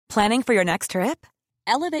Planning for your next trip?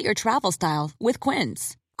 Elevate your travel style with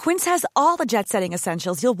Quince. Quince has all the jet-setting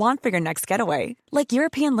essentials you'll want for your next getaway, like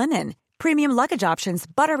European linen, premium luggage options,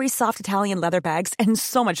 buttery soft Italian leather bags, and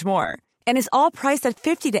so much more. And is all priced at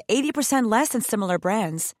 50 to 80% less than similar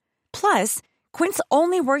brands. Plus, Quince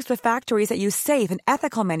only works with factories that use safe and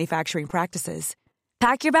ethical manufacturing practices.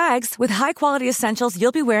 Pack your bags with high-quality essentials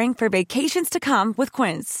you'll be wearing for vacations to come with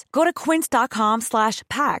Quince. Go to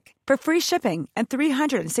quince.com/pack for free shipping and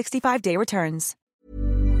 365-day returns.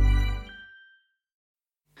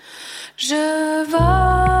 Je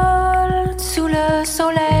vole sous le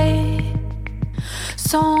soleil.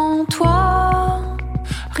 Sans toi,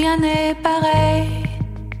 rien n'est pareil.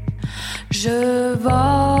 Je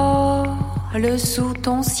vole sous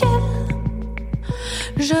ton ciel.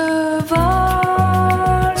 Je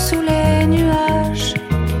vole sous les nuages.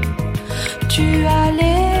 Tu as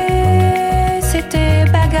laissé tes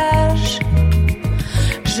bagages.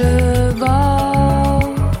 Je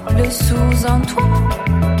vole sous un toit.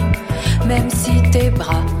 Même si tes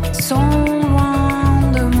bras sont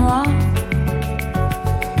loin de moi.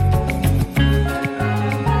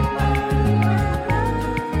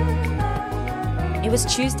 It was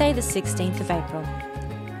Tuesday the 16th of April.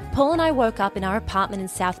 Paul and I woke up in our apartment in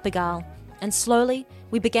South Pigalle, and slowly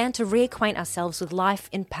we began to reacquaint ourselves with life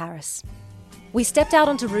in Paris. We stepped out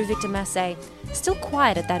onto Rue Victor Massé, still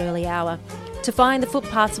quiet at that early hour, to find the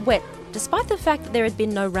footpaths wet, despite the fact that there had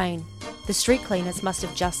been no rain. The street cleaners must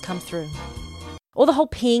have just come through. Or the whole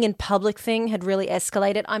peeing in public thing had really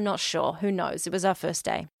escalated, I'm not sure, who knows, it was our first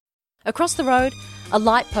day. Across the road, a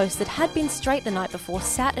light post that had been straight the night before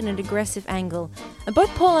sat at an aggressive angle, and both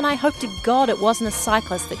Paul and I hoped to God it wasn't a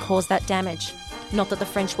cyclist that caused that damage. Not that the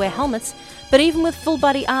French wear helmets, but even with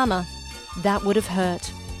full-body armour, that would have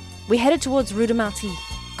hurt. We headed towards Rue de Marty,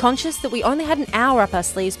 conscious that we only had an hour up our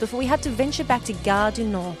sleeves before we had to venture back to Gare du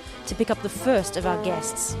Nord to pick up the first of our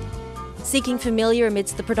guests. Seeking familiar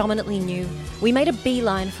amidst the predominantly new, we made a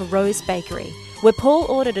beeline for Rose Bakery, where Paul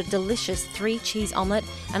ordered a delicious 3-cheese omelette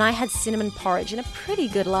and I had cinnamon porridge and a pretty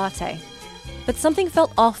good latte. But something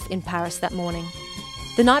felt off in Paris that morning.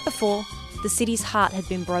 The night before, the city's heart had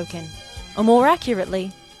been broken, or more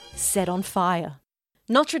accurately, set on fire.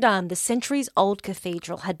 Notre Dame, the centuries-old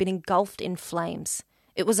cathedral, had been engulfed in flames.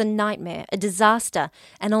 It was a nightmare, a disaster,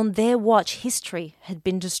 and on their watch, history had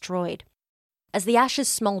been destroyed. As the ashes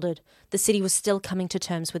smouldered, the city was still coming to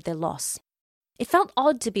terms with their loss. It felt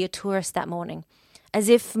odd to be a tourist that morning, as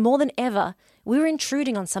if, more than ever, we were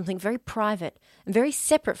intruding on something very private and very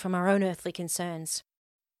separate from our own earthly concerns.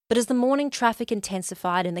 But as the morning traffic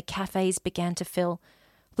intensified and the cafes began to fill,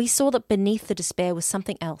 we saw that beneath the despair was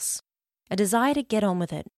something else, a desire to get on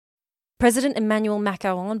with it. President Emmanuel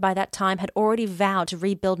Macron by that time had already vowed to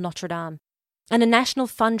rebuild Notre Dame, and a national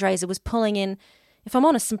fundraiser was pulling in, if I'm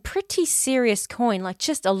honest, some pretty serious coin, like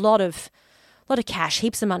just a lot of cash,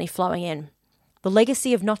 heaps of money flowing in. The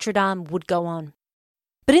legacy of Notre Dame would go on.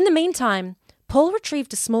 But in the meantime, Paul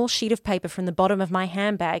retrieved a small sheet of paper from the bottom of my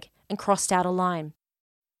handbag and crossed out a line.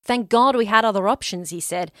 Thank God we had other options, he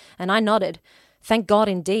said, and I nodded. Thank God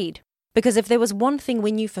indeed, because if there was one thing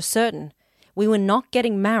we knew for certain, we were not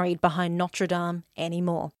getting married behind Notre Dame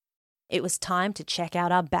anymore. It was time to check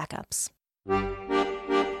out our backups.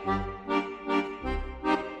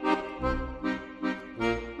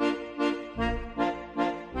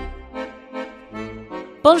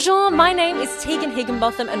 Bonjour, my name is Tegan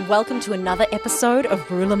Higginbotham and welcome to another episode of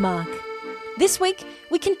Rue La Marque. This week,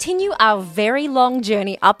 we continue our very long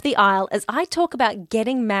journey up the aisle as I talk about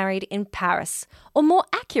getting married in Paris, or more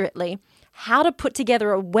accurately, how to put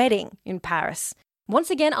together a wedding in Paris.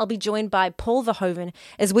 Once again, I'll be joined by Paul Verhoeven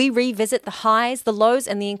as we revisit the highs, the lows,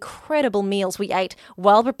 and the incredible meals we ate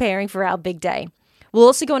while preparing for our big day. We'll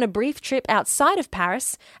also go on a brief trip outside of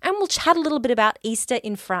Paris, and we'll chat a little bit about Easter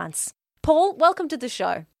in France. Paul, welcome to the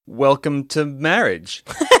show. Welcome to marriage.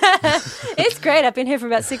 It's great. I've been here for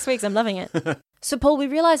about 6 weeks. I'm loving it. So, Paul, we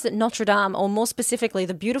realised that Notre Dame, or more specifically,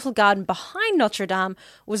 the beautiful garden behind Notre Dame,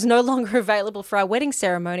 was no longer available for our wedding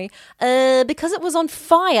ceremony because it was on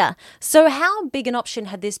fire. So how big an option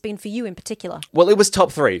had this been for you in particular? Well, it was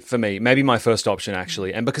top 3 for me, maybe my first option,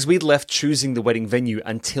 actually. And because we'd left choosing the wedding venue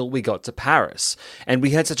until we got to Paris. And we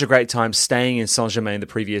had such a great time staying in Saint-Germain the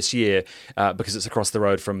previous year because it's across the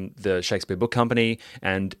road from the Shakespeare Book Company.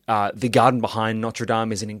 And the garden behind Notre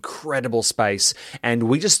Dame is an incredible space. And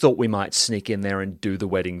we just thought we might sneak in there and do the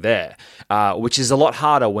wedding there, which is a lot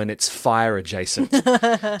harder when it's fire adjacent.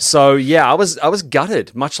 So yeah, I was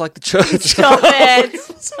gutted, much like the church. Stop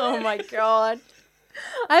it! Oh my God.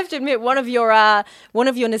 I have to admit, one of your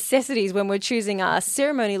necessities when we're choosing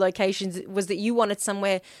ceremony locations was that you wanted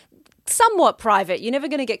somewhere somewhat private. You're never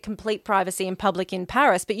going to get complete privacy in public in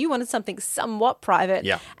Paris, but you wanted something somewhat private.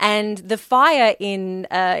 Yeah. And the fire in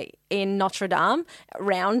Notre Dame,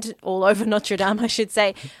 around all over Notre Dame, I should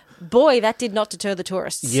say, boy, that did not deter the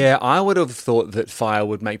tourists. Yeah, I would have thought that fire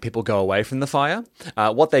would make people go away from the fire.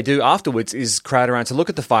 What they do afterwards is crowd around to look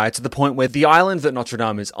at the fire, to the point where the island that Notre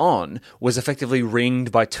Dame is on was effectively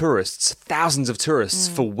ringed by tourists, thousands of tourists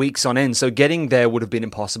for weeks on end. So getting there would have been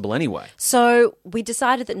impossible anyway. So we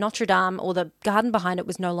decided that Notre Dame, or the garden behind it,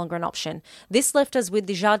 was no longer an option. This left us with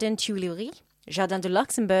the Jardin Tuileries, Jardin de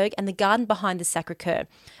Luxembourg, and the garden behind the Sacré-Cœur.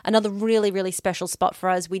 Another really, really special spot for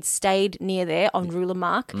us. We'd stayed near there on Rue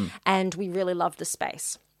Lamarck, and we really loved the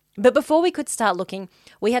space. But before we could start looking,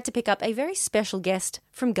 we had to pick up a very special guest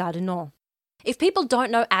from Gare du Nord. If people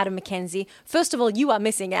don't know Adam McKenzie, first of all, you are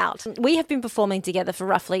missing out. We have been performing together for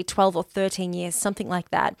roughly 12 or 13 years, something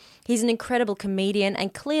like that. He's an incredible comedian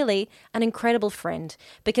and clearly an incredible friend,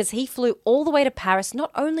 because he flew all the way to Paris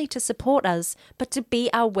not only to support us, but to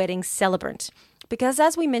be our wedding celebrant. Because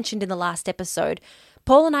as we mentioned in the last episode,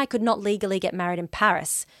 Paul and I could not legally get married in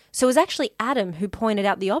Paris. So it was actually Adam who pointed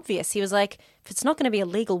out the obvious. He was like, if it's not going to be a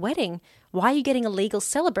legal wedding, why are you getting a legal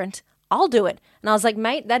celebrant? I'll do it. And I was like,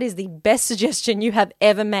 mate, that is the best suggestion you have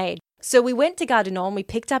ever made. So we went to Gare du Nord and we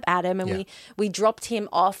picked up Adam and we dropped him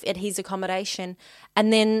off at his accommodation.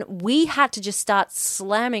 And then we had to just start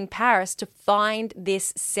slamming Paris to find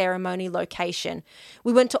this ceremony location.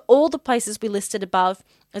 We went to all the places we listed above,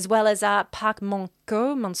 as well as Parc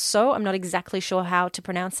Monceau, I'm not exactly sure how to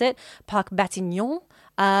pronounce it, Parc Batignolles.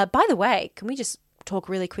 By the way, can we just talk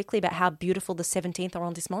really quickly about how beautiful the 17th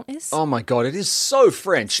arrondissement is? Oh my God, it is so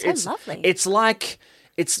French. It's lovely. It's like...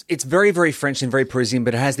 It's very, very French and very Parisian,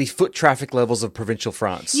 but it has the foot traffic levels of provincial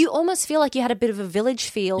France. You almost feel like you had a bit of a village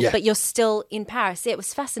feel, but you're still in Paris. Yeah, it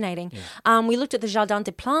was fascinating. Yeah. We looked at the Jardin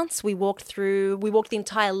des Plantes. We walked the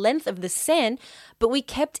entire length of the Seine, but we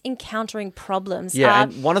kept encountering problems. Yeah,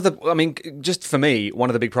 and just for me,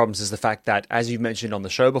 one of the big problems is the fact that, as you've mentioned on the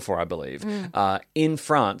show before, I believe, in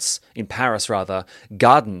Paris rather,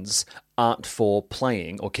 gardens aren't for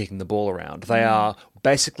playing or kicking the ball around. They are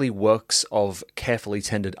basically works of carefully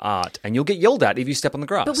tended art, and you'll get yelled at if you step on the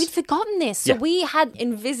grass. But we'd forgotten this. So we had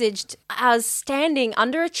envisaged us standing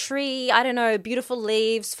under a tree, I don't know, beautiful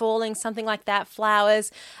leaves falling, something like that,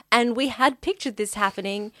 flowers, and we had pictured this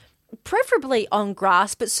happening preferably on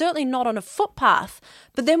grass, but certainly not on a footpath.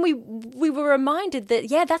 But then we were reminded that,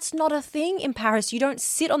 that's not a thing in Paris. You don't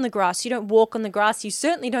sit on the grass. You don't walk on the grass. You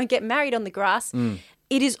certainly don't get married on the grass.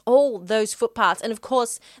 It is all those footpaths. And of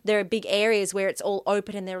course, there are big areas where it's all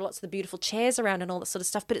open and there are lots of the beautiful chairs around and all that sort of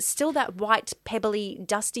stuff, but it's still that white, pebbly,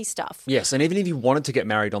 dusty stuff. Yes, and even if you wanted to get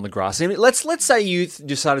married on the grass, and let's say you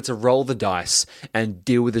decided to roll the dice and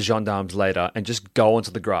deal with the gendarmes later and just go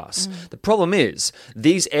onto the grass. The problem is,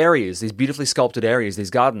 these areas, these beautifully sculpted areas, these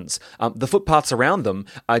gardens, the footpaths around them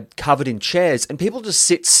are covered in chairs and people just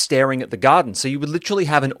sit staring at the garden. So you would literally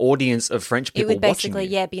have an audience of French people watching you. It would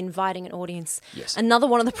basically, be inviting an audience. Yes. Another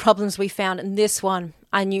one of the problems we found, and this one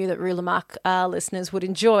I knew that Rue Lamarck listeners would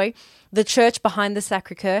enjoy, the church behind the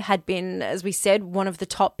Sacré-Cœur had been, as we said, one of the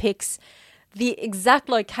top picks. The exact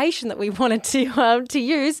location that we wanted to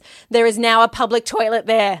use, there is now a public toilet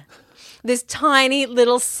there. This tiny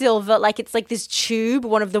little silver, it's like this tube,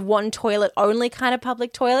 one of the one toilet only kind of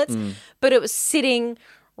public toilets, but it was sitting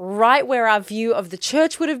right where our view of the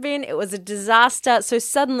church would have been. It was a disaster. So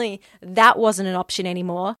suddenly that wasn't an option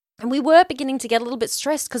anymore. And we were beginning to get a little bit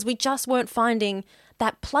stressed because we just weren't finding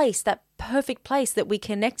that place, that perfect place that we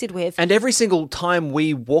connected with. And every single time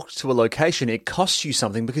we walked to a location, it cost you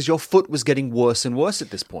something because your foot was getting worse and worse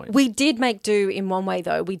at this point. We did make do in one way,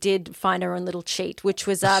 though. We did find our own little cheat, which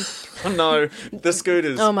was... oh, no. The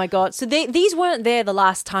scooters. Oh, my God. So these weren't there the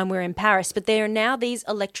last time we were in Paris, but they are now these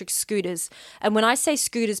electric scooters. And when I say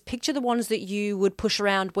scooters, picture the ones that you would push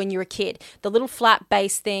around when you're a kid. The little flat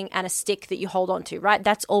base thing and a stick that you hold onto, right?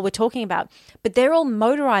 That's all we're talking about. But they're all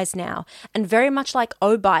motorized now. And very much like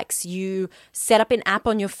O-Bikes, you set up an app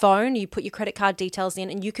on your phone, you put your credit card details in,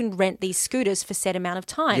 and you can rent these scooters for set amount of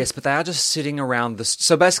time. Yes, but they are just sitting around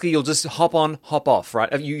so basically you'll just hop on, hop off,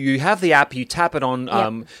 right? You have the app, you tap it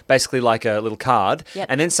on basically like a little card,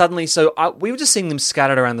 and then suddenly, we were just seeing them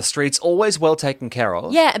scattered around the streets, always well taken care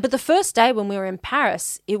of. Yeah, but the first day when we were in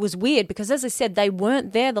Paris, it was weird because, as I said, they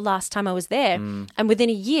weren't there the last time I was there. And within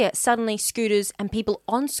a year, suddenly scooters and people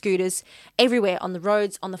on scooters everywhere, on the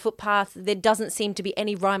roads, on the footpath. There doesn't seem to be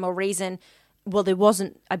any rhyme or reason. Well, there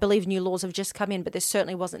wasn't. I believe new laws have just come in, but there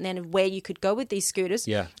certainly wasn't then of where you could go with these scooters.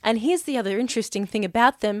 Yeah. And here's the other interesting thing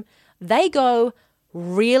about them. They go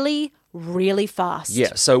really, really fast.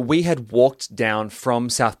 Yeah, so we had walked down from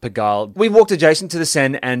South Pigalle. We walked adjacent to the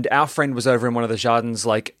Seine, and our friend was over in one of the jardins,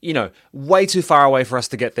 like, way too far away for us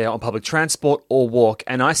to get there on public transport or walk.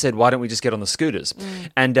 And I said, why don't we just get on the scooters?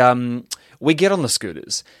 And we get on the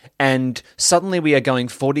scooters, and suddenly we are going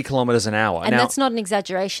 40 kilometers an hour. And that's not an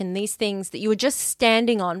exaggeration. These things that you were just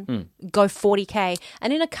standing on go 40k.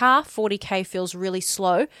 And in a car, 40k feels really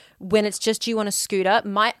slow. When it's just you on a scooter,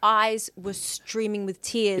 my eyes were streaming with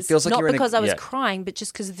tears. It feels like not you're in because I was crying, but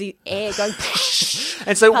just because of the air going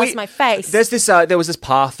and so past my face. There was this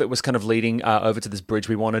path that was kind of leading over to this bridge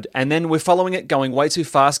we wanted, and then we're following it, going way too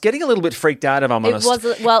fast, getting a little bit freaked out, if I'm honest.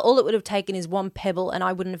 All it would have taken is one pebble, and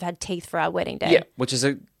I wouldn't have had teeth for our wedding day. Yeah, which is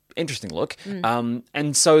a interesting look.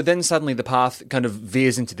 And so then suddenly the path kind of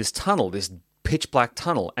veers into this tunnel, this pitch black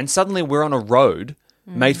tunnel, and suddenly we're on a road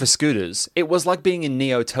made for scooters. It was like being in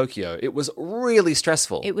Neo Tokyo. It was really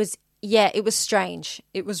stressful. It was strange.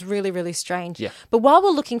 It was really, really strange. Yeah. But while we're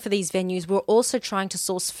looking for these venues, we're also trying to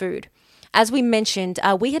source food. As we mentioned,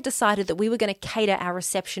 we had decided that we were going to cater our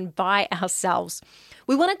reception by ourselves.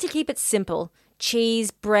 We wanted to keep it simple.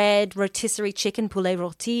 Cheese, bread, rotisserie chicken, poulet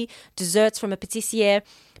rôti, desserts from a pâtissier.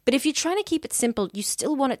 But if you're trying to keep it simple, you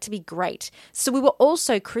still want it to be great. So we were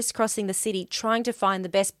also crisscrossing the city trying to find the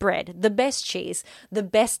best bread, the best cheese, the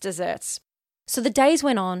best desserts. So the days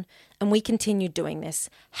went on and we continued doing this.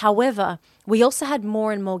 However, we also had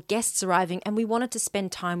more and more guests arriving and we wanted to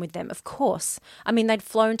spend time with them, of course. I mean, they'd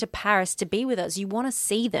flown to Paris to be with us. You want to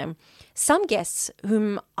see them. Some guests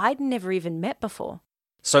whom I'd never even met before.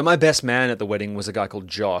 So my best man at the wedding was a guy called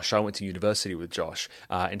Josh. I went to university with Josh,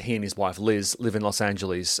 and he and his wife Liz live in Los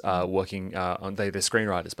Angeles, working on they're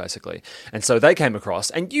screenwriters basically. And so they came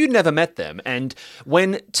across, and you never met them. And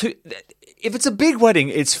if it's a big wedding,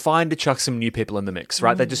 it's fine to chuck some new people in the mix,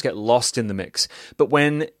 right? They just get lost in the mix. But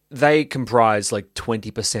when they comprise like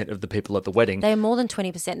 20% of the people at the wedding. They were more than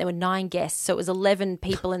 20%. There were 9 guests. So it was 11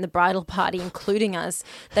 people in the bridal party, including us.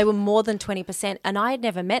 They were more than 20%. And I had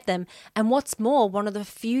never met them. And what's more, one of the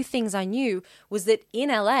few things I knew was that in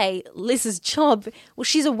LA, Liz's job, well,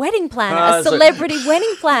 she's a wedding planner, a celebrity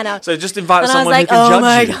wedding planner. So just invite and someone I was like, who can judge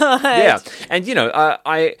my you. God. Yeah.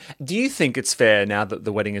 And, do you think it's fair now that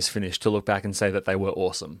the wedding is finished to look back and say that they were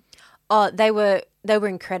awesome? Oh, they were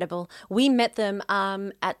incredible. We met them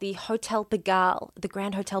at the Hotel Pigalle, the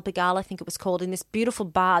Grand Hotel Pigalle, I think it was called, in this beautiful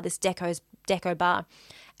bar, this deco bar.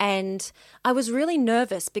 And I was really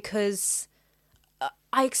nervous because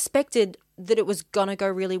I expected that it was going to go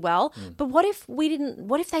really well. But what if they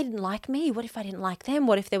didn't like me? What if I didn't like them?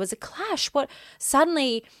 What if there was a clash?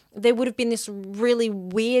 Suddenly there would have been this really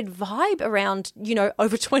weird vibe around,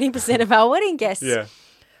 over 20% of our wedding guests. Yeah.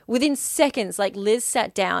 Within seconds, like Liz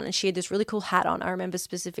sat down and she had this really cool hat on, I remember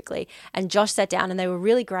specifically, and Josh sat down and they were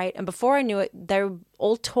really great. And before I knew it, they were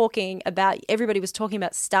all everybody was talking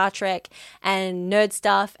about Star Trek and nerd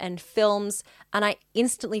stuff and films. And I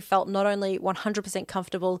instantly felt not only 100%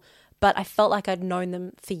 comfortable, but I felt like I'd known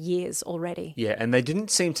them for years already. Yeah, and they didn't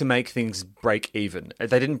seem to make things break even.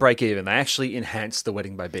 They didn't break even. They actually enhanced the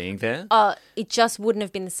wedding by being there. It just wouldn't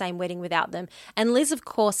have been the same wedding without them. And Liz, of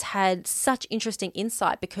course, had such interesting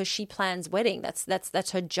insight because she plans wedding.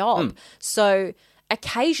 That's her job. So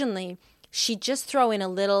occasionally she'd just throw in a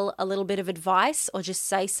little bit of advice or just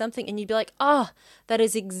say something and you'd be like, that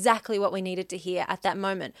is exactly what we needed to hear at that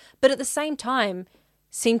moment. But at the same time,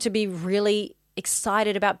 seemed to be really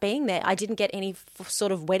excited about being there. I didn't get any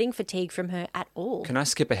sort of wedding fatigue from her at all. Can I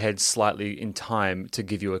skip ahead slightly in time to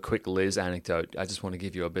give you a quick Liz anecdote? I just want to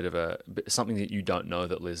give you a bit of something that you don't know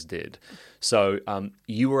that Liz did. So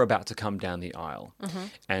you were about to come down the aisle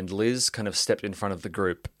and Liz kind of stepped in front of the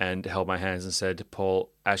group and held my hands and said, Paul,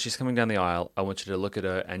 as she's coming down the aisle, I want you to look at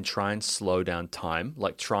her and try and slow down time.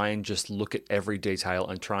 Like try and just look at every detail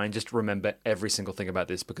and try and just remember every single thing about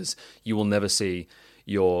this because you will never see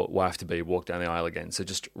your wife-to-be walk down the aisle again. So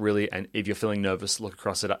just really, and if you're feeling nervous, look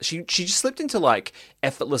across it. She just slipped into like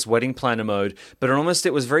effortless wedding planner mode, but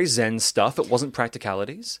it was very zen stuff. It wasn't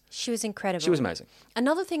practicalities. She was incredible. She was amazing.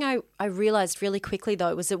 Another thing I realised really quickly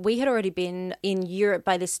though was that we had already been in Europe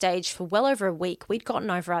by this stage for well over a week. We'd gotten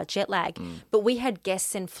over our jet lag, but we had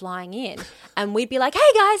guests flying in and we'd be like, hey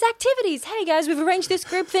guys, activities. Hey guys, we've arranged this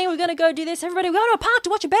group thing. We're going to go do this. Everybody, we're going to a park to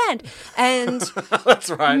watch a band. And that's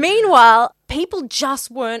right. Meanwhile, people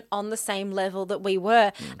just weren't on the same level that we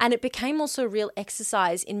were. And it became also a real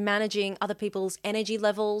exercise in managing other people's energy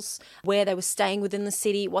levels, where they were staying within the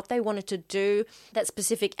city, what they wanted to do. That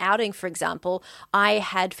specific outing, for example, I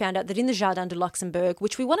had found out that in the Jardin de Luxembourg,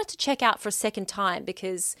 which we wanted to check out for a second time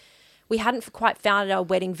because we hadn't quite found our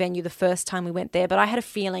wedding venue the first time we went there, but I had a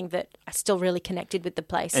feeling that I still really connected with the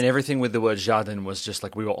place. And everything with the word jardin was just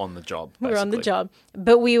like we were on the job. We were on the job.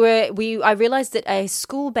 But I realized that a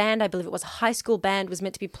school band, I believe it was a high school band, was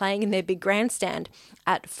meant to be playing in their big grandstand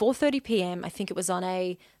at 4:30 p.m. I think it was on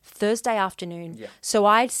a Thursday afternoon. Yeah. So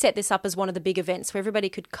I'd set this up as one of the big events where everybody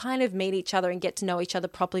could kind of meet each other and get to know each other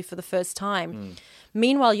properly for the first time.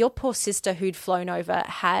 Meanwhile, your poor sister who'd flown over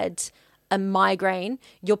had a migraine.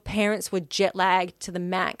 Your parents were jet lagged to the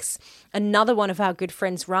max. Another one of our good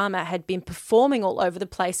friends, Rama, had been performing all over the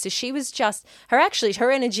place. So she was just, her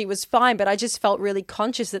energy was fine, but I just felt really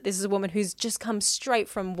conscious that this is a woman who's just come straight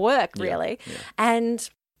from work, really. Yeah. And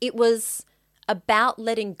it was about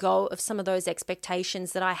letting go of some of those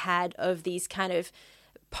expectations that I had of these kind of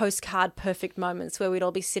postcard perfect moments where we'd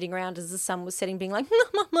all be sitting around as the sun was setting being like,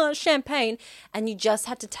 champagne, and you just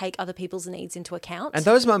had to take other people's needs into account. And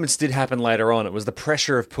those moments did happen later on. It was the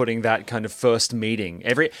pressure of putting that kind of first meeting.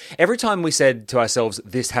 Every time we said to ourselves,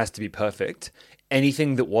 this has to be perfect,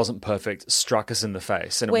 anything that wasn't perfect struck us in the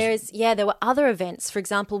face. And there were other events. For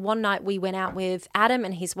example, one night we went out with Adam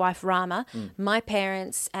and his wife Rama, my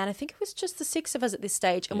parents, and I think it was just the 6 of us at this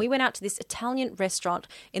stage. And we went out to this Italian restaurant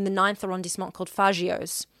in the 9th arrondissement called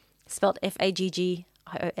Fagios, spelled Faggos.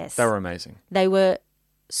 They were amazing. They were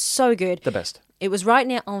so good. The best. It was right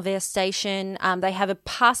near Anvers station. They have a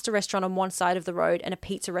pasta restaurant on one side of the road and a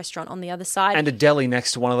pizza restaurant on the other side. And a deli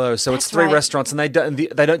next to one of those. So it's 3 restaurants and they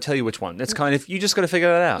don't tell you which one. It's kind of, you just got to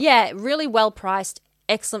figure that out. Yeah, really well priced,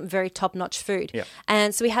 excellent, very top-notch food. Yeah.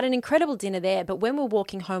 And so we had an incredible dinner there. But when we were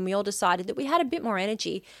walking home, we all decided that we had a bit more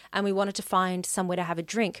energy and we wanted to find somewhere to have a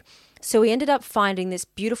drink. So we ended up finding this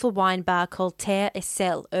beautiful wine bar called Terre et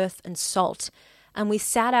Sel, Earth and Salt. And we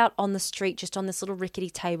sat out on the street just on this little rickety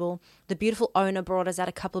table. The beautiful owner brought us out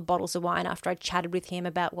a couple of bottles of wine after I chatted with him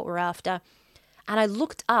about what we're after. And I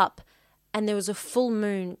looked up and there was a full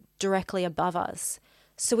moon directly above us.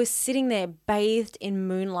 So we're sitting there bathed in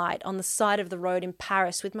moonlight on the side of the road in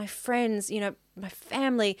Paris with my friends, my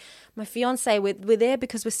family, my fiance. We're there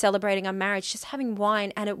because we're celebrating our marriage, just having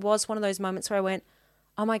wine. And it was one of those moments where I went,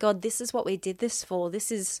 oh my God, this is what we did this for.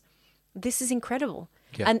 This is incredible.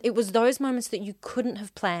 Yeah. And it was those moments that you couldn't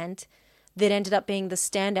have planned that ended up being the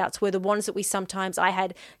standouts, were the ones that I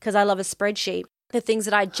had, because I love a spreadsheet, the things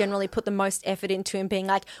that I generally put the most effort into and being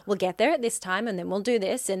like, we'll get there at this time and then we'll do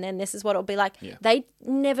this and then this is what it'll be like. Yeah. They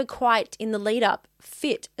never quite in the lead up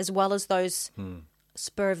fit as well as those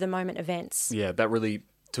spur of the moment events. Yeah, that really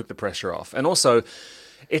took the pressure off. And also,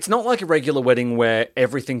 it's not like a regular wedding where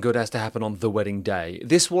everything good has to happen on the wedding day.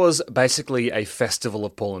 This was basically a festival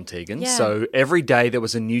of Paul and Tegan. Yeah. So every day there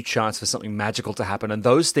was a new chance for something magical to happen, and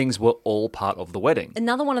those things were all part of the wedding.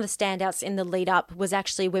 Another one of the standouts in the lead up was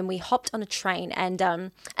actually when we hopped on a train and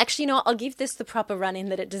I'll give this the proper run-in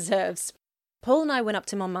that it deserves. Paul and I went up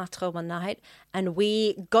to Montmartre one night and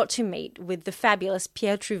we got to meet with the fabulous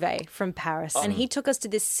Pierre Trouvé from Paris. And he took us to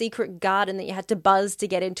this secret garden that you had to buzz to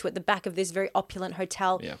get into at the back of this very opulent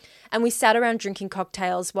hotel. Yeah. And we sat around drinking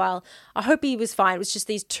cocktails while I hope he was fine. It was just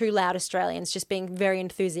these 2 loud Australians just being very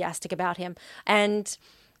enthusiastic about him. And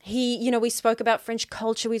we spoke about French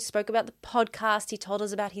culture, we spoke about the podcast, he told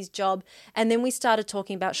us about his job. And then we started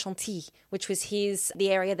talking about Chantilly, which was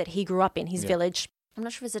the area that he grew up in, his village. I'm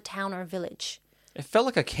not sure if it's a town or a village. It felt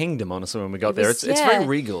like a kingdom, honestly, when we got there. It's very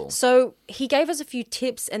regal. So he gave us a few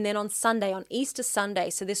tips, and then on Easter Sunday,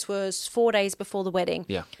 so this was 4 days before the wedding,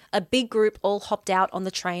 a big group all hopped out on the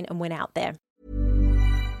train and went out there.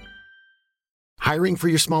 Hiring for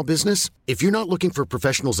your small business? If you're not looking for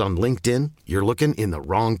professionals on LinkedIn, you're looking in the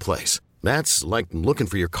wrong place. That's like looking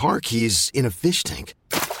for your car keys in a fish tank.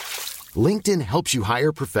 LinkedIn helps you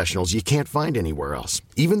hire professionals you can't find anywhere else,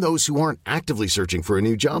 even those who aren't actively searching for a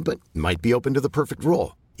new job but might be open to the perfect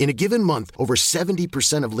role. In a given month, over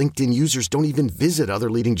 70% of LinkedIn users don't even visit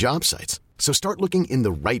other leading job sites. So start looking in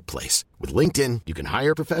the right place. With LinkedIn, you can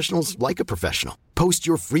hire professionals like a professional. Post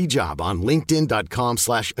your free job on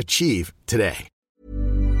linkedin.com/achieve today.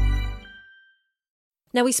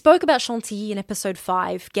 Now, we spoke about Chantilly in episode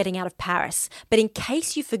 5, Getting Out of Paris, but in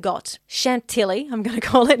case you forgot, Chantilly, I'm going to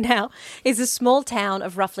call it now, is a small town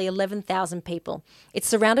of roughly 11,000 people. It's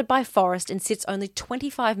surrounded by forest and sits only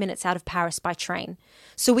 25 minutes out of Paris by train.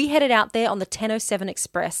 So we headed out there on the 1007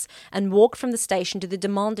 Express and walked from the station to the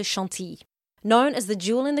Domaine de Chantilly. Known as the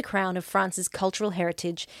jewel in the crown of France's cultural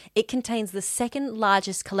heritage, it contains the second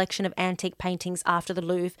largest collection of antique paintings after the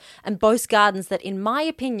Louvre and boasts gardens that, in my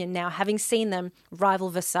opinion now, having seen them,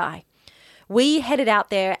 rival Versailles. We headed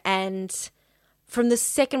out there and from the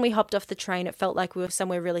second we hopped off the train, it felt like we were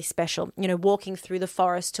somewhere really special. Walking through the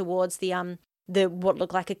forest towards the what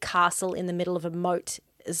looked like a castle in the middle of a moat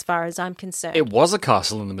as far as I'm concerned. It was a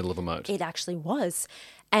castle in the middle of a moat. It actually was.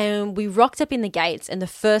 And we rocked up in the gates, and the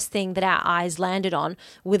first thing that our eyes landed on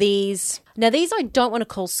were these. Now, these I don't want to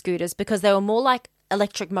call scooters because they were more like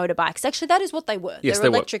electric motorbikes. Actually, that is what they were. Yes, they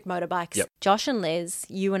were electric motorbikes. Yep. Josh and Liz,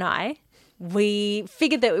 you and I, we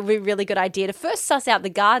figured that it would be a really good idea to first suss out the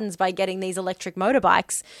gardens by getting these electric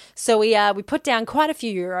motorbikes. So we put down quite a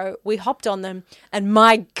few euro. We hopped on them, and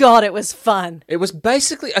my God, it was fun. It was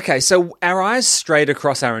basically, okay, so our eyes strayed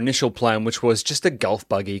across our initial plan, which was just a golf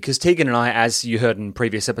buggy, because Tegan and I, as you heard in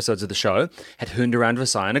previous episodes of the show, had hooned around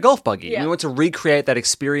Versailles in a golf buggy. Yeah. We wanted to recreate that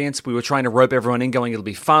experience. We were trying to rope everyone in, going, it'll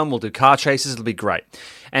be fun, we'll do car chases, it'll be great.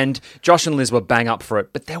 And Josh and Liz were bang up for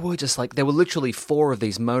it, but there were literally 4 of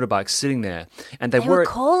these motorbikes sitting there. And they were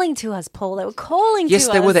calling to us, Paul. They were calling to us.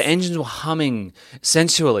 Yes, they were. The engines were humming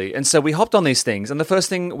sensually. And so we hopped on these things, and the first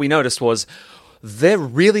thing we noticed was they're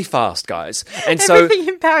really fast, guys. And everything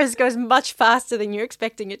in Paris goes much faster than you're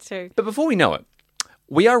expecting it to. But before we know it,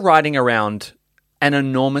 we are riding around an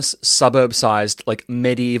enormous suburb-sized, like,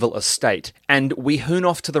 medieval estate. And we hoon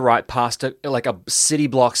off to the right past a city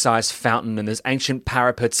block-sized fountain, and there's ancient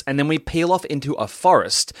parapets, and then we peel off into a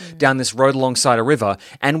forest down this road alongside a river,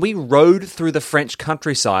 and we rode through the French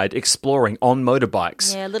countryside exploring on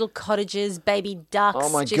motorbikes. Yeah, little cottages, baby ducks. Oh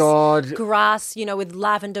my God. Grass, with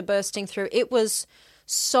lavender bursting through. It was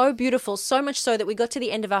so beautiful, so much so that we got to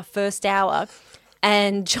the end of our first hour,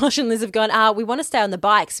 and Josh and Liz have gone, we want to stay on the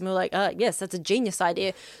bikes. And we're like, yes, that's a genius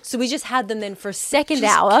idea. So we just had them then for a second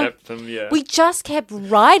hour. Kept them, yeah. We just kept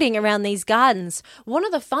riding around these gardens. One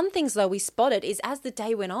of the fun things, though, we spotted is as the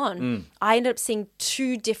day went on, I ended up seeing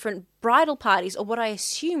 2 different bridal parties, or what I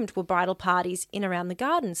assumed were bridal parties, in around the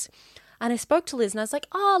gardens. And I spoke to Liz and I was like,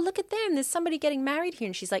 look at them. There's somebody getting married here.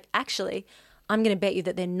 And she's like, actually, I'm going to bet you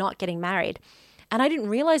that they're not getting married. And I didn't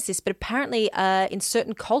realize this, but apparently in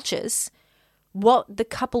certain cultures, what the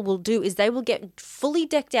couple will do is they will get fully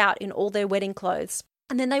decked out in all their wedding clothes,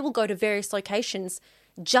 and then they will go to various locations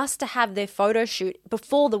just to have their photo shoot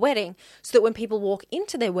before the wedding, so that when people walk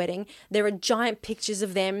into their wedding, there are giant pictures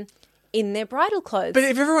of them in their bridal clothes. But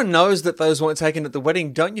if everyone knows that those weren't taken at the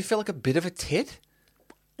wedding, don't you feel like a bit of a tit?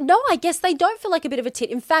 No, I guess they don't feel like a bit of a tit.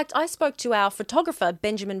 In fact, I spoke to our photographer,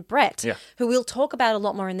 Benjamin Brett, who we'll talk about a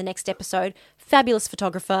lot more in the next episode. Fabulous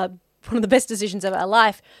photographer, one of the best decisions of our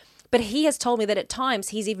life. But he has told me that at times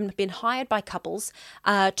he's even been hired by couples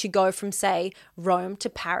to go from, say, Rome to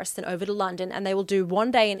Paris, then over to London, and they will do one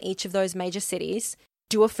day in each of those major cities,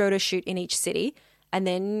 do a photo shoot in each city, and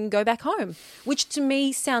then go back home, which to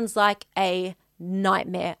me sounds like a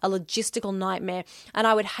nightmare, a logistical nightmare. And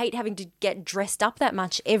I would hate having to get dressed up that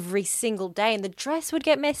much every single day, and the dress would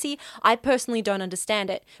get messy. I personally don't understand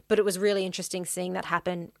it, but it was really interesting seeing that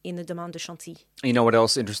happen in the Demande de Chantilly. You know what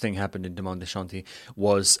else interesting happened in Demande de Chantilly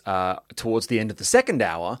was towards the end of the second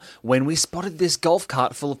hour when we spotted this golf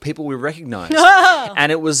cart full of people we recognised.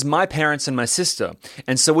 And it was my parents and my sister.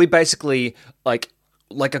 And so we basically, like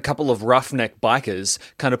a couple of roughneck bikers,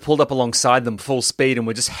 kind of pulled up alongside them full speed, and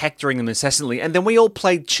were just hectoring them incessantly. And then we all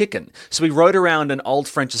played chicken. So we rode around an old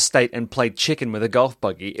French estate and played chicken with a golf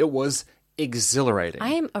buggy. It was exhilarating.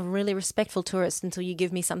 I am a really respectful tourist until you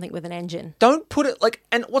give me something with an engine. Don't put it like...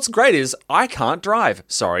 And what's great is I can't drive.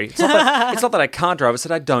 Sorry. It's not that I can't drive, it's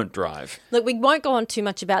that I don't drive. Look, we won't go on too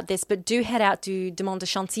much about this, but do head out to Demande de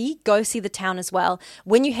Chantilly. Go see the town as well.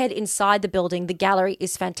 When you head inside the building, the gallery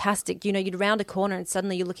is fantastic. You'd round a corner and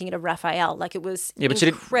suddenly you're looking at a Raphael. Like, it was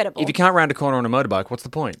incredible. If you can't round a corner on a motorbike, what's the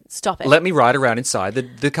point? Stop it. Let me ride around inside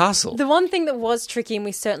the castle. The one thing that was tricky, and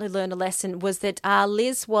we certainly learned a lesson, was that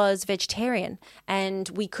Liz was vegetarian, and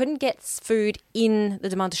we couldn't get food in the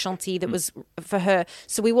Demande de Chantilly that was for her.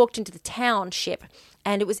 So we walked into the township,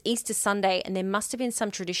 and it was Easter Sunday, and there must have been some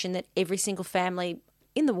tradition that every single family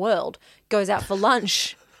in the world goes out for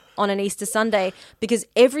lunch on an Easter Sunday, because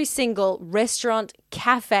every single restaurant,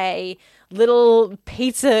 cafe, little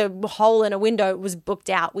pizza hole in a window was booked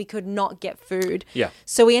out. We could not get food. Yeah.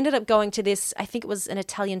 So we ended up going to this, I think it was an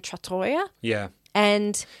Italian trattoria. Yeah.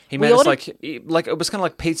 And he made us like it was kind of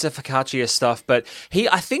like pizza focaccia stuff, but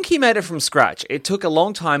I think he made it from scratch. It took a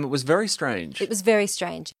long time. It was very strange. It was very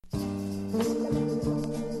strange.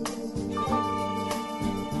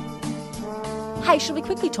 Hey, should we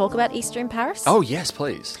quickly talk about Easter in Paris? Oh, yes,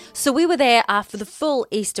 please. So we were there for the full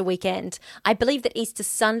Easter weekend. I believe that Easter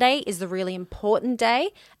Sunday is the really important day,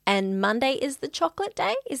 and Monday is the chocolate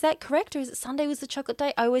day. Is that correct? Or is it Sunday was the chocolate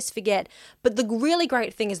day? I always forget. But the really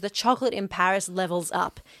great thing is the chocolate in Paris levels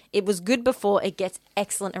up. It was good before, it gets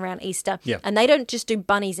excellent around Easter. Yeah. And they don't just do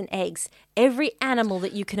bunnies and eggs. Every animal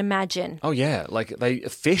that you can imagine. Oh, yeah. Like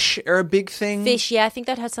fish are a big thing. Fish, yeah. I think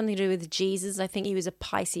that had something to do with Jesus. I think he was a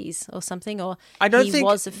Pisces or something. Or I don't he think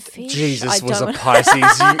was a fish. Jesus was a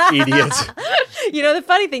Pisces, you idiot. You know, the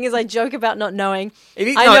funny thing is I joke about not knowing.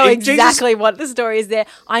 Jesus- I know exactly what the story is there.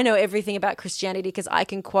 I know everything about Christianity because I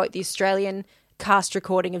can quote the Australian cast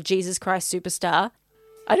recording of Jesus Christ Superstar.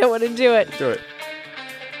 I don't want to do it. Do it.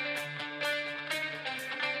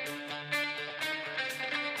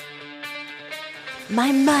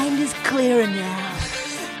 My mind is clearer now.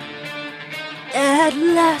 At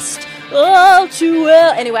last, all too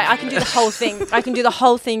well. Anyway, I can do the whole thing. I can do the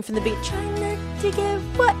whole thing from the beat. Trying not to get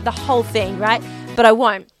what? The whole thing, right? But I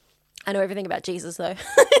won't. I know everything about Jesus, though.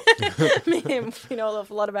 Me and him, we know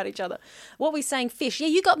a lot about each other. What were we saying? Fish. Yeah,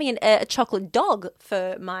 you got me a chocolate dog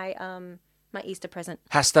for my my Easter present.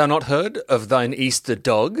 Hast thou not heard of thine Easter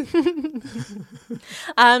dog?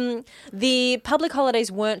 The public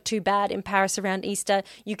holidays weren't too bad in Paris around Easter.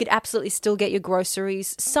 You could absolutely still get your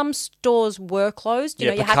groceries. Some stores were closed.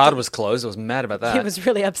 You Picard was closed. I was mad about that. It was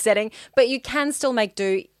really upsetting. But you can still make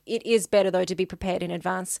do. It is better, though, to be prepared in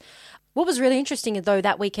advance. What was really interesting, though,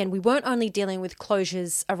 that weekend, we weren't only dealing with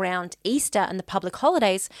closures around Easter and the public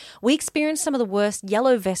holidays, we experienced some of the worst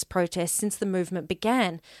yellow vest protests since the movement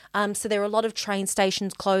began. So there were a lot of train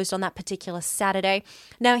stations closed on that particular Saturday.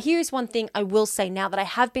 Now, here's one thing I will say now that I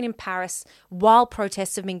have been in Paris while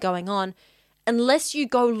protests have been going on. Unless you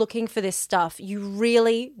go looking for this stuff, you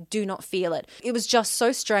really do not feel it. It was just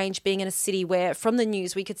so strange being in a city where, from the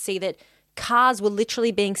news, we could see that cars were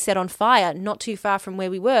literally being set on fire not too far from where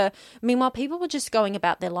we were. Meanwhile, people were just going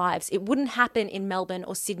about their lives. It wouldn't happen in Melbourne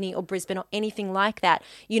or Sydney or Brisbane or anything like that.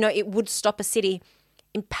 You know, it would stop a city.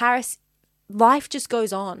 In Paris, life just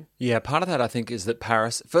goes on. Yeah, part of that, I think, is that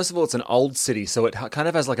Paris, first of all, it's an old city, so it kind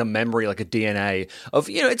of has like a memory, like a DNA of,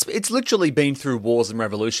 you know, it's literally been through wars and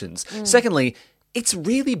revolutions. Secondly, it's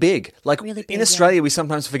really big. Like Really big, in Australia, we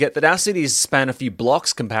sometimes forget that our cities span a few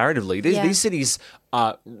blocks comparatively. These cities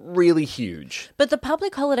are really huge. But the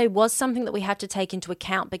public holiday was something that we had to take into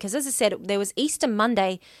account because, as I said, there was Easter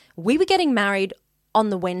Monday. We were getting married on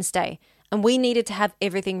the Wednesday and we needed to have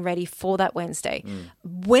everything ready for that Wednesday.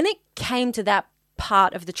 When it came to that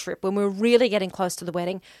part of the trip, when we were really getting close to the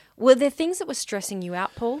wedding, were there things that were stressing you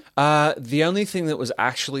out, Paul? The only thing that was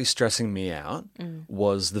actually stressing me out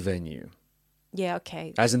was the venue. Yeah,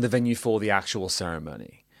 okay. As in the venue for the actual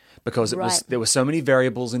ceremony. Because Right. there were so many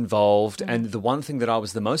variables involved, and the one thing that I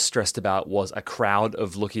was the most stressed about was a crowd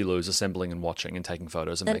of looky-loos assembling and watching and taking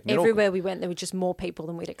photos and And making it awkward. everywhere we went, there were just more people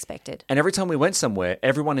than we'd expected. And every time we went somewhere,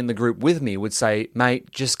 everyone in the group with me would say,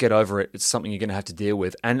 mate, just get over it. It's something you're going to have to deal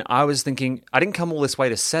with. And I was thinking, I didn't come all this way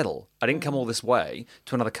to settle. I didn't come all this way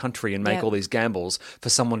to another country and make Yeah. all these gambles for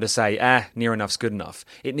someone to say, near enough's good enough.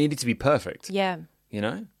 It needed to be perfect. Yeah, You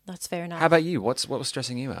know? that's fair enough. How about you? What was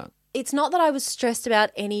stressing you out? It's not that I was stressed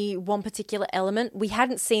about any one particular element. We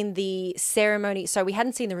hadn't seen the ceremony, so we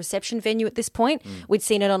hadn't seen the reception venue at this point. We'd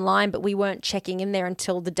seen it online, but we weren't checking in there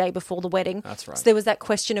until the day before the wedding. That's right. So there was that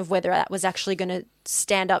question of whether that was actually going to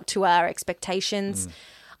stand up to our expectations.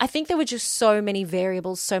 I think there were just so many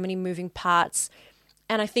variables, so many moving parts.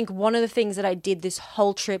 And I think one of the things that I did this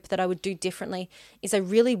whole trip that I would do differently is I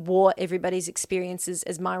really wore everybody's experiences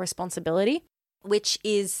as my responsibility, which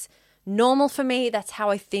is normal for me. That's how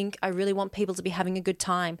I think. I really want people to be having a good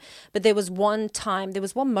time. But there was one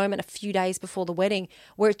moment a few days before the wedding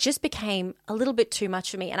where it just became a little bit too much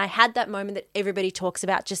for me. And I had that moment that everybody talks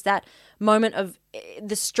about, just that moment of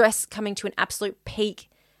the stress coming to an absolute peak.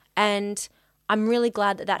 And I'm really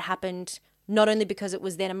glad that that happened, not only because it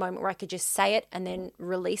was then a moment where I could just say it and then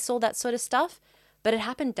release all that sort of stuff, but it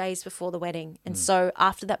happened days before the wedding. And so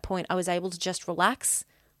after that point, I was able to just relax,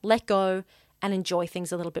 let go, and enjoy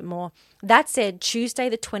things a little bit more. That said, Tuesday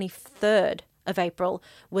the 23rd of April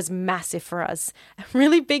was massive for us. A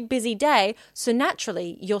really big, busy day. So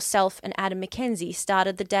naturally, yourself and Adam McKenzie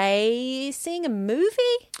started the day seeing a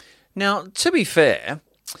movie. Now, to be fair,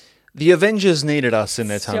 the Avengers needed us in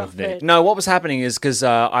their time of Stop need. it. No, what was happening is because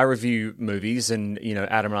I review movies and, you know,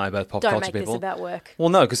 Adam and I are both pop Don't culture make people. this about work. Well,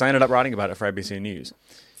 no, because I ended up writing about it for ABC News.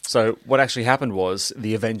 So what actually happened was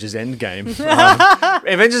the Avengers Endgame.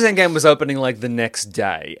 Avengers Endgame was opening like the next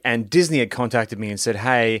day, and Disney had contacted me and said,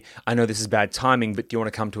 hey, I know this is bad timing, but do you want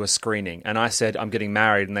to come to a screening? And I said, I'm getting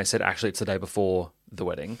married. And they said, actually, it's the day before the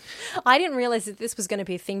wedding. I didn't realize that this was going to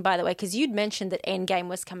be a thing, by the way, because you'd mentioned that Endgame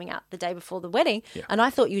was coming out the day before the wedding, and I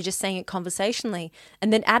thought you were just saying it conversationally.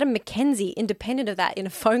 And then Adam McKenzie, independent of that, in a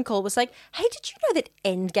phone call was like, hey, did you know that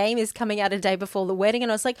Endgame is coming out a day before the wedding?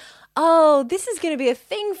 And I was like, oh, this is going to be a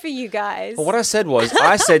thing for you guys. Well, what I said was,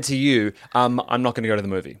 I said to you, I'm not going to go to the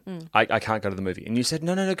movie. I can't go to the movie. And you said,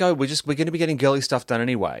 no, go. We're going to be getting girly stuff done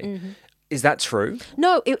anyway. Is that true?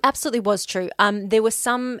 No, it absolutely was true. There were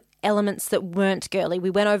some elements that weren't girly. We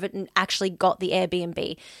went over and actually got the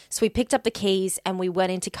Airbnb. So we picked up the keys and we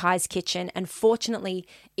went into Kai's kitchen. And fortunately,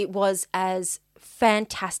 it was as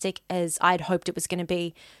fantastic as I'd hoped it was going to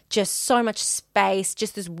be. Just so much space,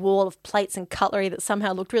 just this wall of plates and cutlery that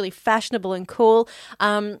somehow looked really fashionable and cool.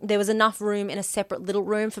 There was enough room in a separate little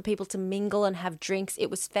room for people to mingle and have drinks. It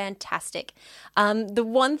was fantastic. The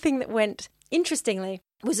one thing that went interestingly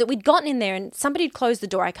was that we'd gotten in there and somebody had closed the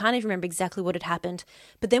door. I can't even remember exactly what had happened.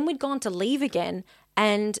 But then we'd gone to leave again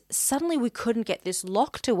and suddenly we couldn't get this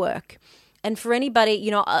lock to work. And for anybody,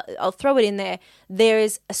 you know, I'll throw it in there. There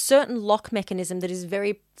is a certain lock mechanism that is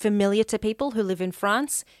very familiar to people who live in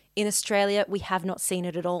France. In Australia, we have not seen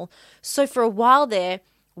it at all. So for a while there,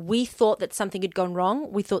 we thought that something had gone wrong.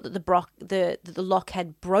 We thought that the lock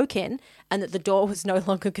had broken and that the door was no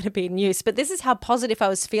longer going to be in use. But this is how positive I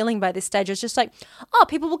was feeling by this stage. I was just like, oh,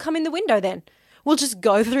 people will come in the window then. We'll just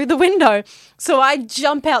go through the window. So I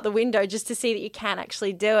jump out the window just to see that you can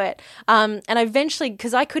actually do it. And I eventually,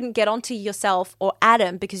 because I couldn't get onto yourself or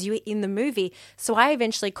Adam because you were in the movie, so I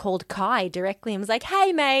eventually called Kai directly and was like,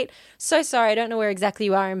 hey, mate, so sorry, I don't know where exactly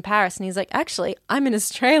you are in Paris. And he's like, actually, I'm in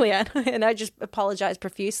Australia. And I just apologized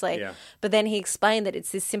profusely. Yeah. But then he explained that it's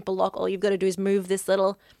this simple lock. All you've got to do is move this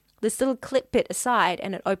little clip bit aside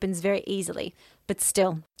and it opens very easily. But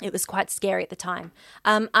still, it was quite scary at the time.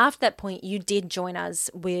 After that point, you did join us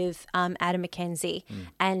with Adam McKenzie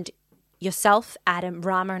and yourself, Adam,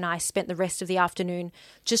 Rama and I spent the rest of the afternoon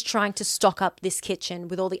just trying to stock up this kitchen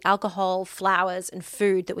with all the alcohol, flowers and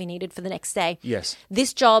food that we needed for the next day. Yes.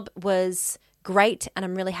 This job was great and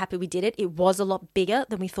I'm really happy we did it. It was a lot bigger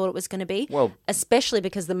than we thought it was going to be, especially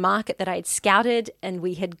because the market that I had scouted and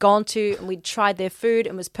we had gone to and we'd tried their food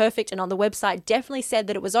and was perfect and on the website definitely said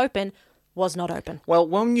that it was open, was not open. Well,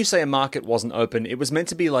 when you say a market wasn't open, it was meant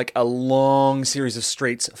to be like a long series of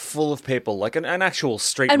streets full of people, like an actual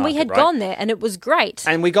street market, and we had gone there and it was great.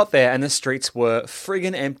 And we got there and the streets were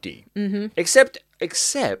friggin' empty.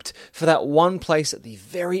 Except for that one place at the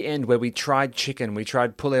very end where we tried chicken, we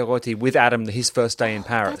tried poulet rôti with Adam his first day in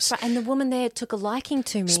Paris. That's right. And the woman there took a liking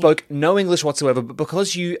to me. Spoke no English whatsoever, but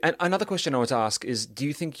because you... And another question I want to ask is, do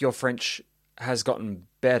you think your French has gotten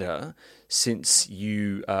better since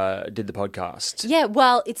you did the podcast? Yeah,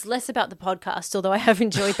 well, it's less about the podcast, although I have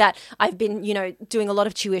enjoyed that. I've been, doing a lot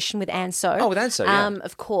of tuition with Anso. Oh, with Anso, yeah.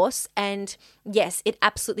 Of course. And yes, it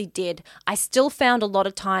absolutely did. I still found a lot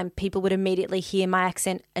of time people would immediately hear my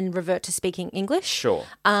accent and revert to speaking English. Sure.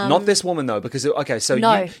 Not this woman, though, because, okay, so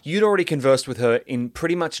no. you'd already conversed with her in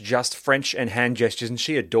pretty much just French and hand gestures, and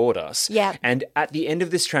she adored us. Yeah. And at the end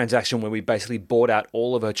of this transaction, where we basically bought out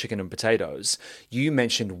all of her chicken and potatoes, you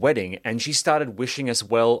mentioned wedding, and she started wishing us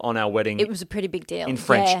well on our wedding. It was a pretty big deal. In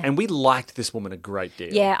French. Yeah. And we liked this woman a great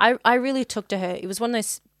deal. Yeah, I really took to her. It was one of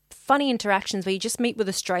those funny interactions where you just meet with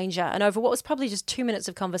a stranger and over what was probably just 2 minutes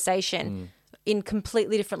of conversation in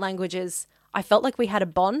completely different languages, I felt like we had a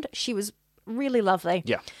bond. She was really lovely.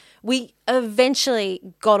 Yeah. We eventually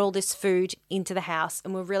got all this food into the house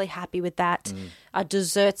and we're really happy with that. Our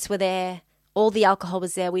desserts were there. All the alcohol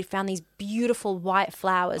was there. We found these beautiful white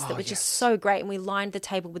flowers that were just so great and we lined the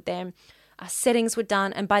table with them. Our settings were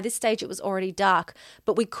done and by this stage it was already dark,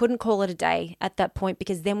 but we couldn't call it a day at that point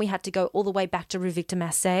because then we had to go all the way back to Rue Victor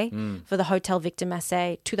Massé for the Hotel Victor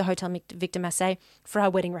Massé, for our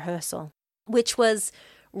wedding rehearsal, which was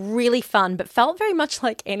really fun, but felt very much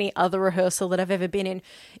like any other rehearsal that I've ever been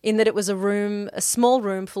in that it was a small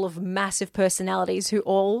room full of massive personalities who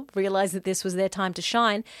all realized that this was their time to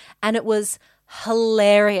shine. And it was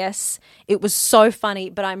hilarious. It was so funny,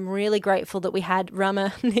 but I'm really grateful that we had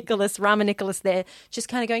Rama Nicholas there just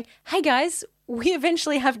kind of going, hey guys, we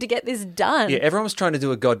eventually have to get this done. Yeah, everyone was trying to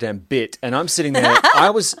do a goddamn bit, and I'm sitting there. I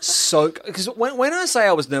was so... Because when I say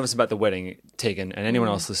I was nervous about the wedding, Tegan, and anyone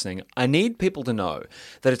else listening, I need people to know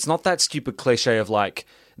that it's not that stupid cliche of like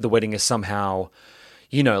the wedding is somehow...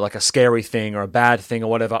 like a scary thing or a bad thing or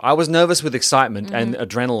whatever. I was nervous with excitement and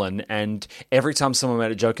adrenaline, and every time someone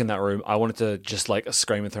made a joke in that room, I wanted to just like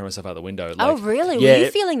scream and throw myself out the window. Oh, really? Yeah, were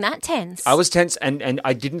you feeling that tense? I was tense, and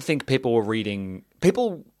I didn't think people were reading...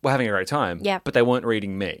 People were having a great time, but they weren't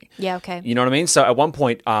reading me. Yeah, okay. You know what I mean? So at one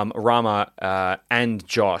point, Rama and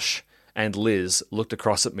Josh and Liz looked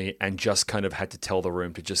across at me and just kind of had to tell the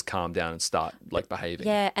room to just calm down and start like behaving.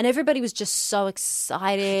 Yeah, and everybody was just so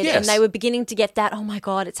excited. Yes. And they were beginning to get that, oh my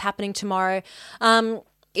God, it's happening tomorrow.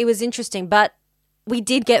 It was interesting, but we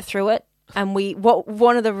did get through it. And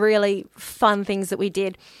one of the really fun things that we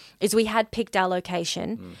did is we had picked our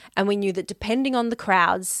location and we knew that depending on the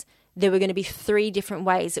crowds, there were going to be 3 different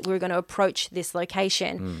ways that we were going to approach this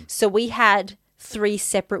location. So we had 3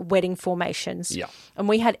 separate wedding formations. Yeah. And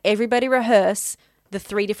we had everybody rehearse the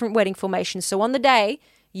 3 different wedding formations. So on the day,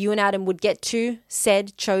 you and Adam would get to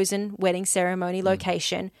said chosen wedding ceremony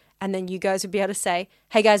location, and then you guys would be able to say,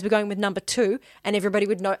 hey guys, we're going with number 2, and everybody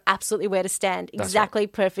would know absolutely where to stand exactly,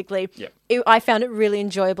 perfectly. Yep. I found it really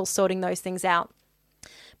enjoyable sorting those things out.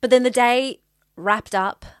 But then the day wrapped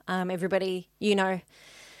up, everybody,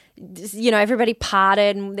 everybody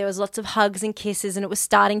parted and there was lots of hugs and kisses, and it was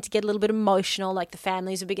starting to get a little bit emotional, like the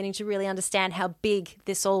families were beginning to really understand how big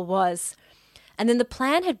this all was. And then the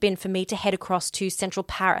plan had been for me to head across to central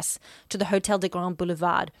Paris, to the Hotel des Grands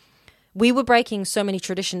Boulevards. We were breaking so many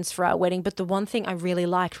traditions for our wedding, but the one thing I really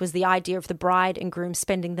liked was the idea of the bride and groom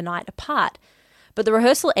spending the night apart. But the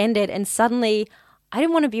rehearsal ended and suddenly I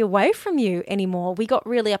didn't want to be away from you anymore. We got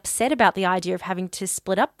really upset about the idea of having to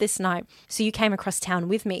split up this night. So you came across town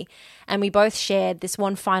with me and we both shared this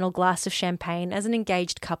one final glass of champagne as an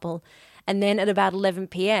engaged couple. And then at about 11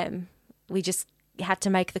 p.m, we just had to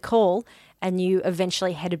make the call and you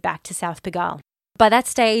eventually headed back to South Pigalle. By that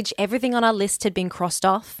stage, everything on our list had been crossed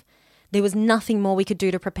off. There was nothing more we could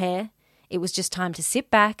do to prepare. It was just time to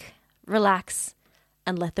sit back, relax,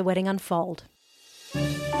 and let the wedding unfold.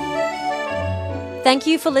 Thank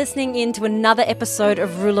you for listening in to another episode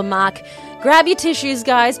of Rue La Marque. Grab your tissues,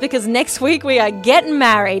 guys, because next week we are getting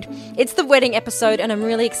married. It's the wedding episode, and I'm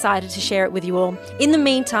really excited to share it with you all. In the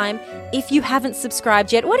meantime, if you haven't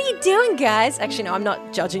subscribed yet, what are you doing, guys? Actually, no, I'm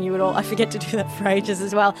not judging you at all. I forget to do that for ages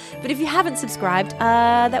as well. But if you haven't subscribed,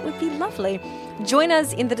 that would be lovely. Join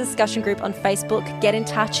us in the discussion group on Facebook. Get in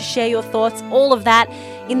touch, share your thoughts, all of that.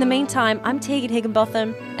 In the meantime, I'm Tegan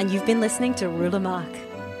Higginbotham, and you've been listening to Rue La Marque.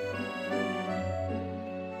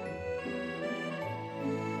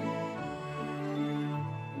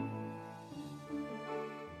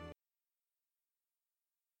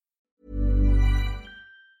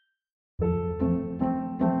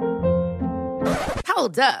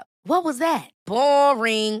 Hold up. What was that?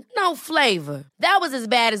 Boring. No flavor. That was as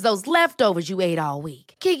bad as those leftovers you ate all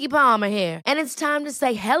week. Keke Palmer here. And it's time to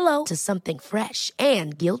say hello to something fresh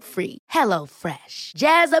and guilt-free. Hello Fresh.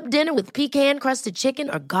 Jazz up dinner with pecan-crusted chicken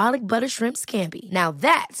or garlic butter shrimp scampi. Now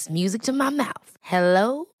that's music to my mouth.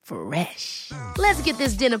 Hello Fresh. Let's get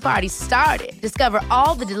this dinner party started. Discover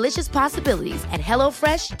all the delicious possibilities at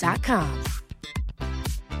HelloFresh.com.